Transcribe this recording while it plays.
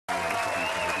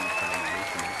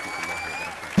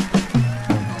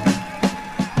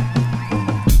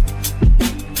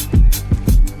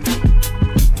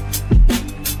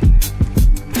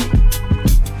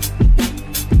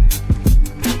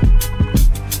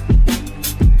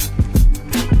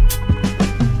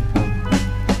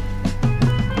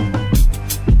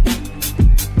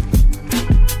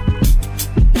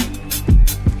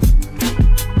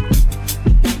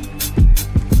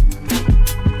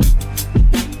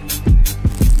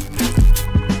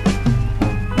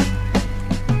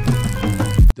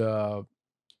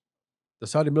the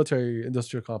Saudi military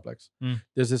industrial complex.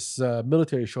 There's this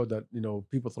military show that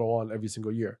people throw on every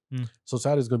single year. So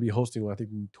Saudi is going to be hosting one, I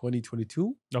think, in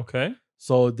 2022. Okay.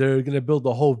 So they're going to build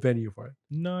the whole venue for it.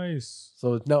 Nice.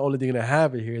 So it's not only they're going to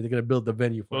have it here, they're going to build the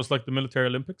venue for it. So it's like the military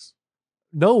Olympics?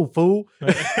 No, fool.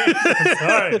 Sorry.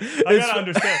 I gotta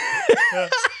understand.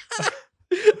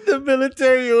 The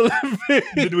military Olympics.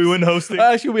 Did we win hosting?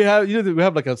 Actually, we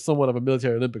have like a somewhat of a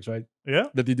military Olympics, right? Yeah.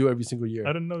 That they do every single year.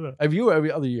 I didn't know that.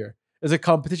 Every other year. It's a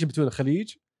competition between the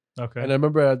Khalij. Okay. And I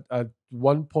remember at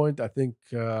one point, I think,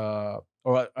 I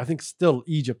think still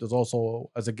Egypt is also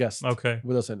as a guest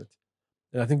with us in it.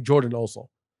 And I think Jordan also.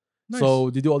 Nice. So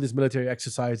they do all these military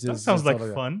exercises. That sounds like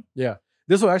fun. Yeah.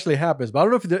 This one actually happens, but I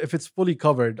don't know if it's fully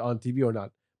covered on TV or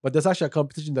not. But there's actually a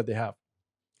competition that they have.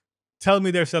 Tell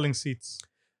me they're selling seats.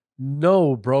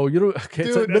 No, bro. You don't. Okay,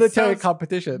 dude, it's a military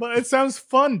competition. But it sounds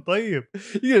fun, babe.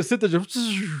 You gotta sit there, just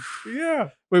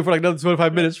wait for like another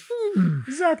 25 minutes.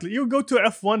 Exactly. You go to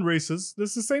F1 races.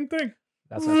 That's the same thing.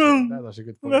 That's actually a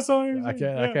good point. That's all I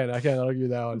can't argue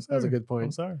that one. That's a good point.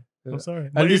 I'm sorry.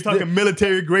 At least you're talking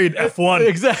military grade F1.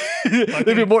 Exactly.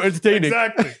 They'd be more entertaining.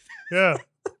 Exactly. Yeah.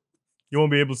 You won't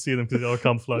be able to see them because they'll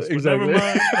come flush. Exactly. Never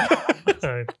mind.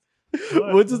 All right.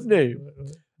 What's his name?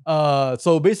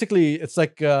 So basically, it's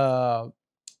like I'm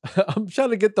trying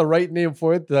to get the right name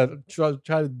for it. Try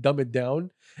to dumb it down.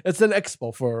 It's an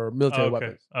expo for military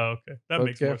weapons. Oh, okay. That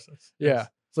makes more sense. Yeah. Yes.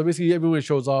 So basically, everyone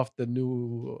shows off the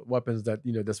new weapons that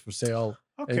that's for sale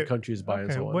and countries buy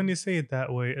and so on. When you say it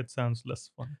that way, it sounds less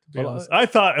fun. To be honest, I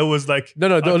thought it was like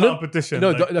the competition.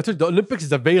 No, the Olympics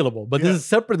is available, but this is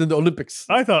separate than the Olympics.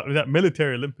 I thought that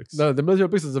military Olympics. No, the military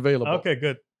Olympics is available. Okay,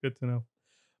 good to know.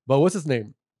 But what's his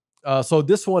name? So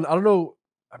this one, I don't know,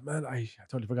 man. I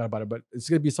totally forgot about it, but it's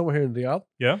gonna be somewhere here in Riyadh.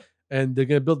 Yeah, and they're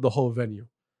gonna build the whole venue.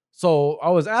 So I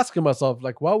was asking myself,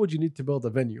 like, why would you need to build a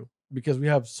venue? Because we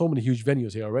have so many huge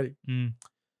venues here already. Then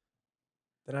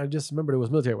I just remembered it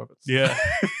was military weapons. Yeah.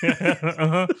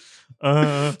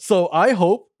 So I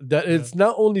hope that it's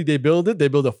not only they build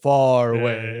it far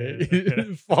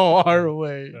away. Far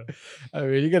away. Yeah. I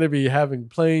mean, you're going to be having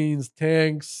planes,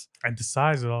 tanks. And the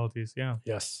size of all of these, yeah.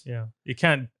 Yes. Yeah. You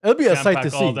can't It'll be a sight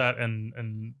to see. all that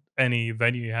in any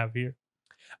venue you have here.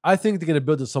 I think they're going to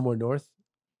build it somewhere north.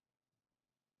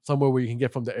 Somewhere where you can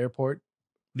get from the airport.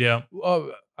 Yeah.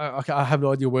 I have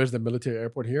no idea where's the military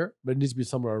airport here, but it needs to be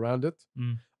somewhere around it.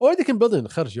 Or they can build it in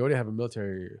Kharj. You already have a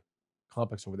military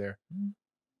complex over there.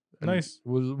 Nice.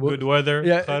 Good weather.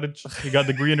 Yeah. Kharj. You got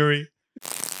the greenery.